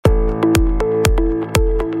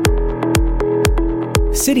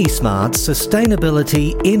City Smart's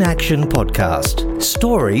Sustainability in Action podcast.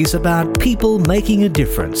 Stories about people making a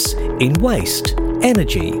difference in waste,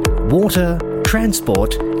 energy, water,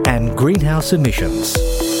 transport and greenhouse emissions.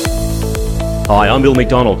 Hi, I'm Bill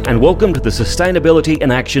McDonald and welcome to the Sustainability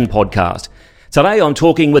in Action podcast. Today I'm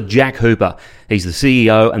talking with Jack Hooper. He's the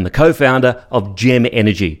CEO and the co-founder of Gem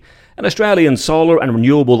Energy, an Australian solar and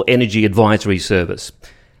renewable energy advisory service.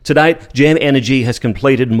 To date, Gem Energy has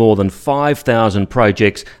completed more than 5,000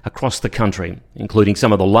 projects across the country, including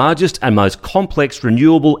some of the largest and most complex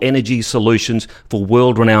renewable energy solutions for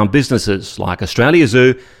world-renowned businesses like Australia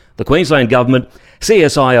Zoo, the Queensland Government,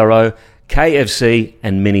 CSIRO, KFC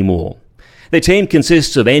and many more. Their team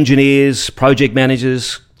consists of engineers, project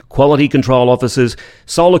managers, quality control officers,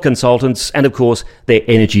 solar consultants and of course their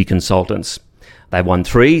energy consultants. They've won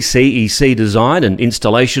 3 CEC Design and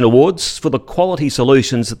Installation Awards for the quality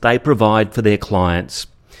solutions that they provide for their clients.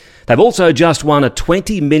 They've also just won a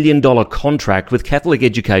 $20 million contract with Catholic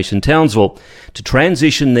Education Townsville to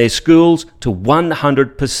transition their schools to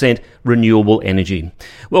 100% renewable energy.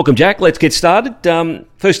 Welcome, Jack. Let's get started.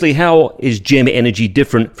 Firstly, how is Gem Energy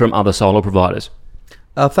different from other solar providers?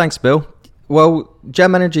 Thanks, Bill. Well,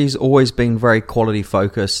 Gem Energy's always been very quality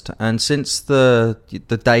focused, and since the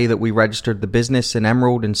day that we registered the business in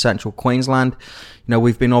Emerald in central Queensland,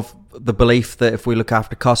 we've been of the belief that if we look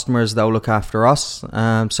after customers, they'll look after us.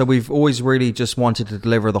 So we've always really just wanted to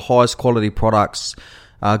deliver the highest quality products,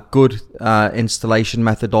 good installation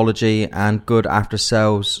methodology, and good after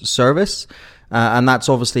sales service. And that's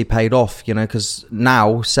obviously paid off, because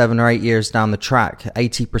now, 7 or 8 years down the track,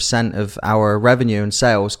 80% of our revenue and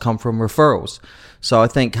sales come from referrals. So I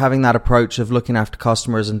think having that approach of looking after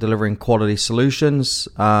customers and delivering quality solutions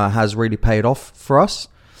has really paid off for us.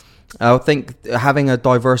 I think having a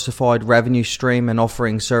diversified revenue stream and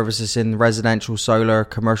offering services in residential solar,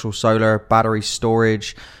 commercial solar, battery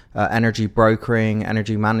storage, energy brokering,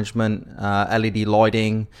 energy management, LED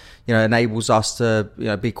lighting, enables us to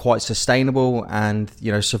be quite sustainable and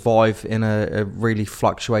survive in a really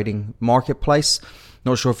fluctuating marketplace.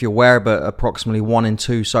 Not sure if you're aware, but approximately 1 in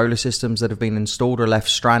 2 solar systems that have been installed are left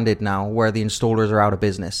stranded now, where the installers are out of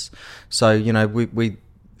business. So we're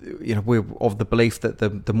of the belief that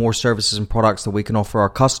the more services and products that we can offer our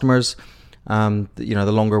customers,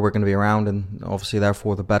 the longer we're going to be around, and obviously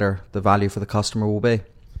therefore the better the value for the customer will be.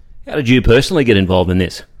 How did you personally get involved in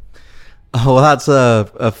this? Oh, well, that's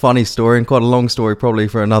a funny story and quite a long story probably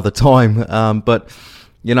for another time. But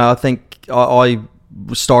I think I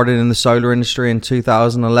started in the solar industry in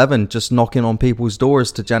 2011, just knocking on people's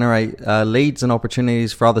doors to generate leads and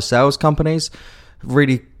opportunities for other sales companies.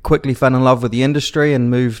 Really quickly fell in love with the industry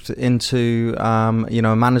and moved into a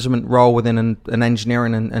management role within an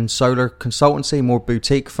engineering and solar consultancy, more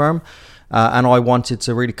boutique firm. And I wanted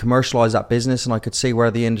to really commercialize that business, and I could see where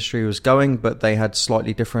the industry was going, but they had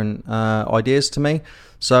slightly different ideas to me.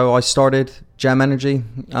 So I started Gem Energy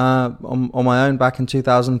on my own back in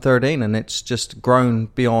 2013, and it's just grown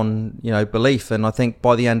beyond belief. And I think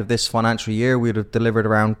by the end of this financial year, we'd have delivered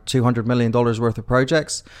around $200 million worth of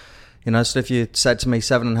projects. So if you said to me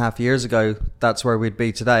 7.5 years ago, that's where we'd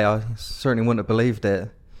be today, I certainly wouldn't have believed it.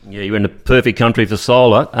 Yeah, you're in the perfect country for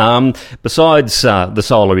solar. Besides the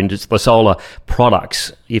solar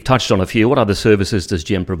products, you've touched on a few. What other services does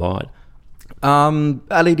Gem provide?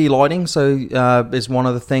 LED lighting, is one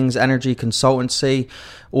of the things. Energy consultancy,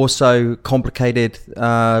 also complicated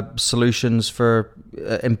solutions for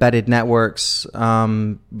embedded networks,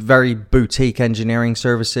 very boutique engineering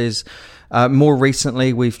services. More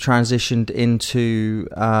recently, we've transitioned into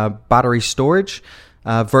battery storage.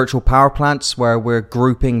 Virtual power plants, where we're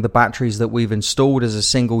grouping the batteries that we've installed as a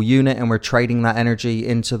single unit, and we're trading that energy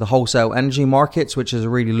into the wholesale energy markets, which is a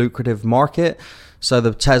really lucrative market. So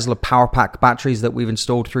the Tesla Power Pack batteries that we've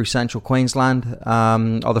installed through central Queensland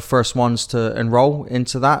are the first ones to enroll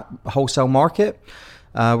into that wholesale market.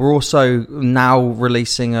 We're also now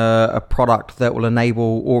releasing a product that will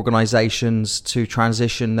enable organizations to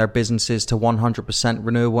transition their businesses to 100%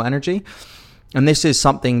 renewable energy. And this is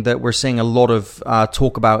something that we're seeing a lot of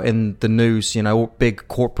talk about in the news, big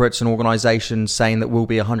corporates and organizations saying that we'll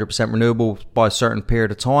be 100% renewable by a certain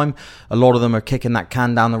period of time. A lot of them are kicking that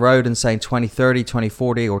can down the road and saying 2030,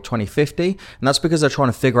 2040 or 2050. And that's because they're trying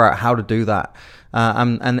to figure out how to do that.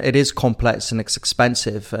 And it is complex and it's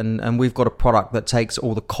expensive, and we've got a product that takes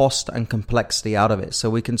all the cost and complexity out of it. So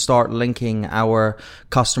we can start linking our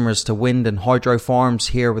customers to wind and hydro farms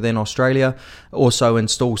here within Australia, also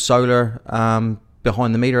install solar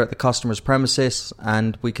behind the meter at the customer's premises,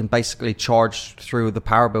 and we can basically charge through the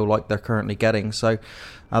power bill like they're currently getting. So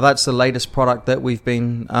that's the latest product that we've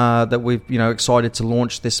excited to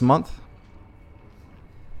launch this month.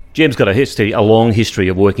 Jem's got a long history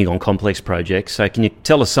of working on complex projects. So can you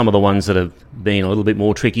tell us some of the ones that have been a little bit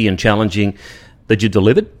more tricky and challenging that you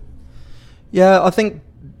delivered? Yeah, I think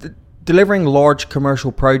delivering large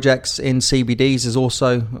commercial projects in CBDs is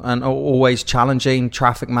also and always challenging.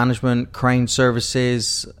 Traffic management, crane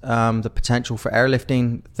services, the potential for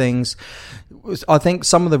airlifting things. I think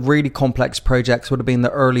some of the really complex projects would have been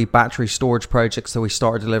the early battery storage projects that we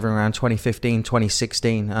started delivering around 2015,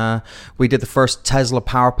 2016. We did the first Tesla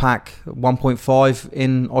Power Pack 1.5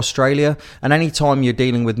 in Australia. And anytime you're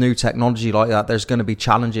dealing with new technology like that, there's going to be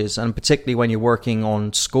challenges. And particularly when you're working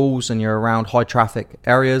on schools and you're around high traffic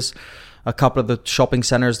areas. A couple of the shopping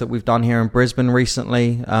centres that we've done here in Brisbane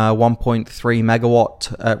recently, 1.3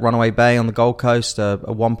 megawatt at Runaway Bay on the Gold Coast, a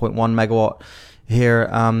 1.1 megawatt here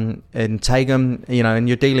in Tagum, and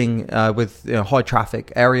you're dealing with high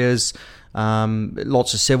traffic areas,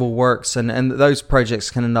 lots of civil works, and those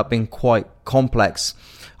projects can end up being quite complex.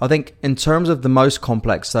 I think in terms of the most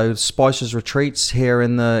complex, though, Spicer's Retreats here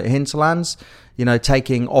in the hinterlands,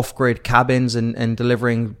 taking off-grid cabins and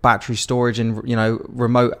delivering battery storage in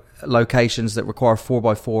remote locations that require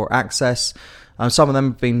 4x4 access. Some of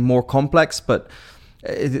them have been more complex, but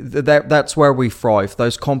that's where we thrive.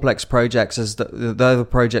 Those complex projects, they're the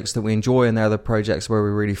projects that we enjoy, and they're the projects where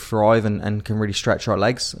we really thrive and can really stretch our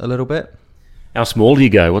legs a little bit. How small do you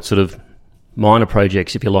go? What sort of minor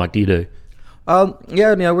projects, if you like, do you do?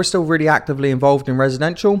 We're still really actively involved in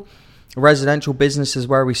residential. Residential business is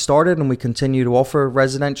where we started, and we continue to offer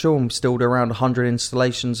residential, and we still do around 100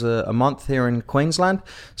 installations a month here in Queensland.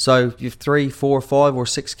 So if you have 3, 4, 5 or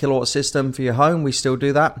 6 kilowatt system for your home, we still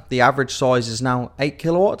do that. The average size is now 8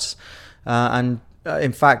 kilowatts.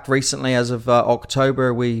 In fact, recently, as of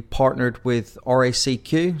October, we partnered with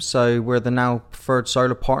RACQ. So we're the now preferred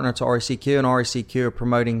solar partner to RACQ, and RACQ are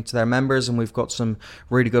promoting to their members, and we've got some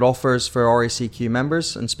really good offers for RACQ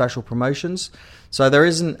members and special promotions. So there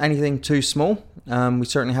isn't anything too small. We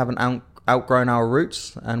certainly haven't outgrown our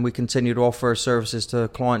roots, and we continue to offer services to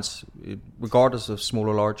clients regardless of small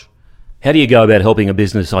or large. How do you go about helping a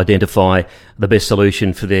business identify the best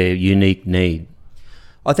solution for their unique need?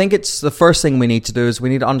 I think it's the first thing we need to do is we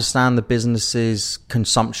need to understand the business's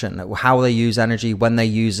consumption, how they use energy, when they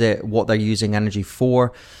use it, what they're using energy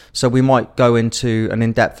for. So we might go into an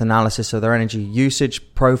in-depth analysis of their energy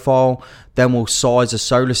usage profile. Then we'll size a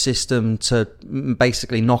solar system to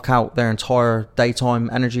basically knock out their entire daytime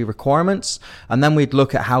energy requirements. And then we'd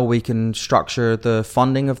look at how we can structure the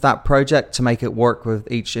funding of that project to make it work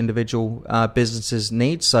with each individual business's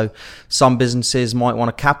needs. So some businesses might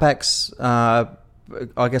want a CapEx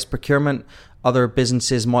procurement. Other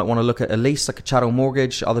businesses might want to look at a lease, like a chattel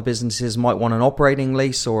mortgage. Other businesses might want an operating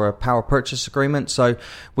lease or a power purchase agreement. So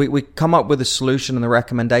we come up with a solution and the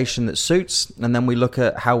recommendation that suits, and then we look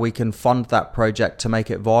at how we can fund that project to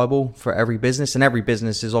make it viable for every business. And every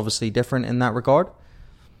business is obviously different in that regard.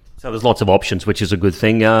 So there's lots of options, which is a good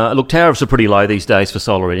thing. Look, tariffs are pretty low these days for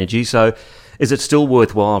solar energy. So is it still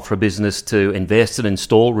worthwhile for a business to invest and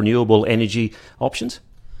install renewable energy options?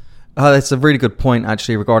 That's a really good point,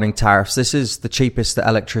 actually, regarding tariffs. This is the cheapest that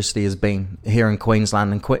electricity has been here in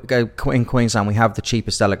Queensland. And in Queensland, we have the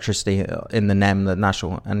cheapest electricity in the NEM, the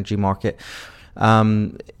National Energy Market.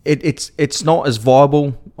 It's not as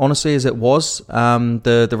viable, honestly, as it was.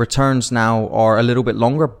 The returns now are a little bit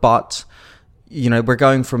longer, but we're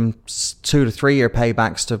going from 2 to 3 year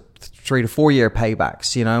paybacks to 3 to 4 year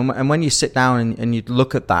paybacks. And when you sit down and you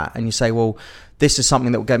look at that and you say, well, this is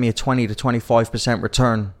something that will get me a 20 to 25%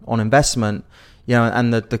 return on investment,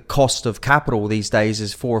 and the cost of capital these days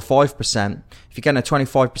is 4 or 5%. If you're getting a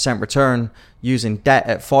 25% return using debt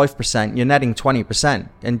at 5%, you're netting 20%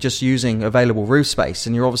 and just using available roof space.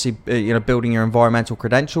 And you're obviously, building your environmental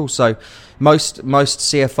credentials. So most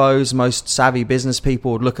CFOs, most savvy business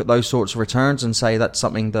people would look at those sorts of returns and say that's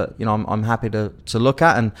something that, I'm happy to look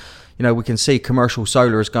at. And, we can see commercial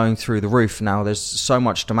solar is going through the roof now. There's so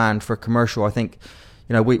much demand for commercial. I think,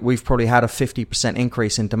 we've probably had a 50%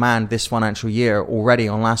 increase in demand this financial year already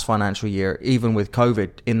on last financial year, even with COVID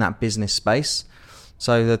in that business space.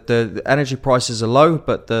 So that the energy prices are low,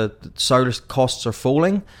 but the solar costs are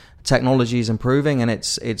falling. Technology is improving, and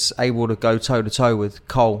it's able to go toe to toe with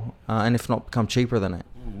coal, and if not become cheaper than it.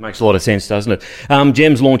 Makes a lot of sense, doesn't it?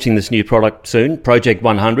 GEM's launching this new product soon, Project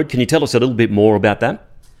 100. Can you tell us a little bit more about that?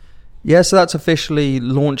 Yeah, so that's officially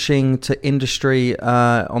launching to industry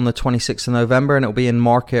on the 26th of November, and it'll be in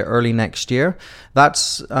market early next year.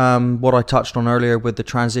 That's what I touched on earlier with the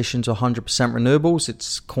transition to 100% renewables.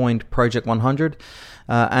 It's coined Project 100.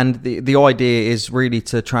 And the idea is really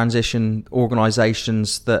to transition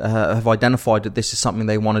organizations that have identified that this is something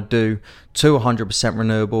they want to do to 100%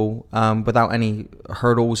 renewable without any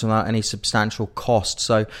hurdles and without any substantial cost.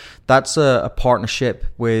 So that's a partnership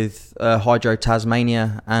with Hydro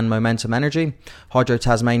Tasmania and Momentum Energy. Hydro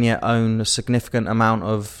Tasmania own a significant amount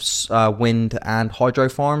of wind and hydro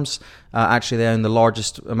farms. Actually, they own the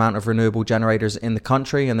largest amount of renewable generators in the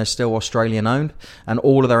country, and they're still Australian owned, and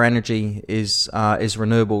all of their energy is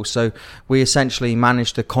renewable. So we essentially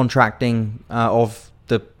manage the contracting of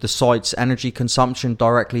the site's energy consumption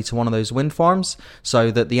directly to one of those wind farms,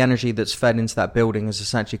 so that the energy that's fed into that building is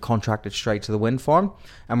essentially contracted straight to the wind farm,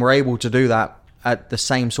 and we're able to do that at the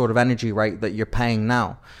same sort of energy rate that you're paying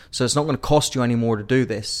now. So it's not going to cost you any more to do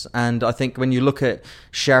this. And I think when you look at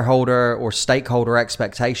shareholder or stakeholder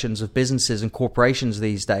expectations of businesses and corporations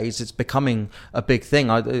these days, it's becoming a big thing.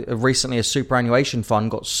 Recently, a superannuation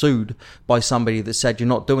fund got sued by somebody that said you're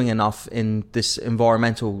not doing enough in this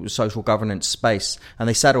environmental social governance space, and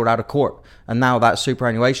they settled out of court. And now that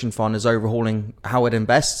superannuation fund is overhauling how it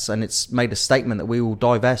invests, and it's made a statement that we will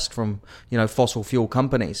divest from, fossil fuel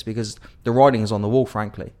companies, because the writing is on the wall,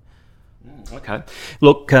 frankly. Okay.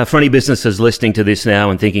 Look, for any businesses listening to this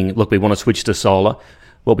now and thinking, look, we want to switch to solar,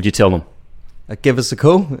 what would you tell them? Give us a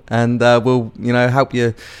call, and we'll, help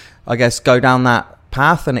you, I guess, go down that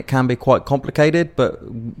path. And it can be quite complicated, but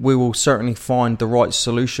we will certainly find the right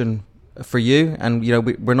solution for you. And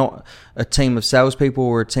we're not a team of salespeople;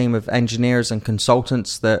 we're a team of engineers and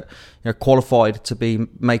consultants that are qualified to be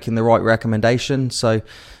making the right recommendation. So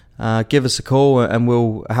give us a call, and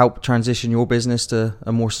we'll help transition your business to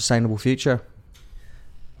a more sustainable future.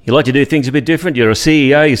 You like to do things a bit different. You're a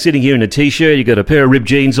CEO. You're sitting here in a t-shirt. You've got a pair of ripped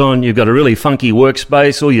jeans on. You've got a really funky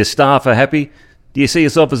workspace. All your staff are happy. Do you see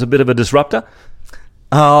yourself as a bit of a disruptor?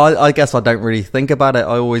 I guess I don't really think about it.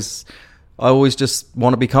 I always just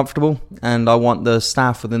want to be comfortable, and I want the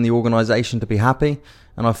staff within the organisation to be happy.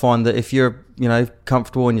 And I find that if you're,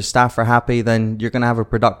 comfortable and your staff are happy, then you're going to have a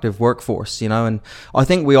productive workforce, And I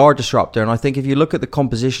think we are a disruptor. And I think if you look at the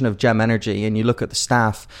composition of Gem Energy and you look at the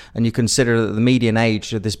staff and you consider that the median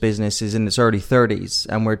age of this business is in its early 30s,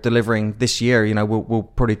 and we're delivering this year, we'll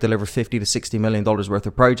probably deliver $50 to $60 million worth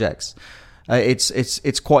of projects.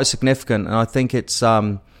 It's quite significant. And I think it's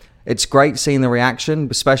great seeing the reaction,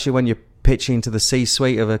 especially when you're pitching to the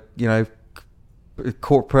C-suite of a,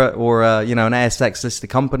 corporate or an ASX listed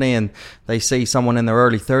company, and they see someone in their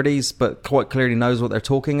early 30s but quite clearly knows what they're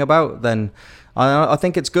talking about. Then I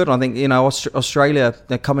think it's good. I think Australia,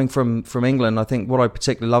 they're coming from England. I think what I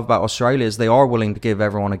particularly love about Australia is they are willing to give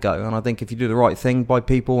everyone a go, and I think if you do the right thing by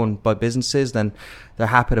people and by businesses, then they're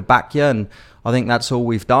happy to back you. And I think that's all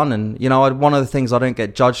we've done. And one of the things I don't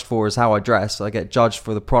get judged for is how I dress. I get judged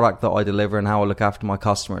for the product that I deliver and how I look after my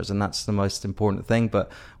customers, and that's the most important thing.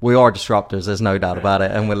 But we are disruptors, there's no doubt about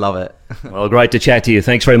it, and we love it. Well, great to chat to you.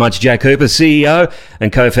 Thanks very much, Jack Hooper, CEO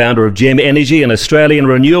and co-founder of Gem Energy, an Australian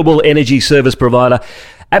renewable energy service provider,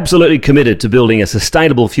 absolutely committed to building a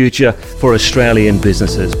sustainable future for Australian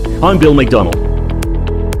businesses. I'm Bill McDonald.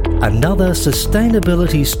 Another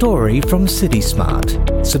sustainability story from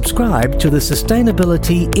CitySmart. Subscribe to the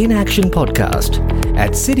Sustainability in Action podcast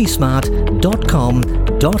at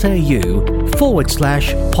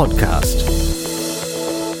citysmart.com.au/podcast.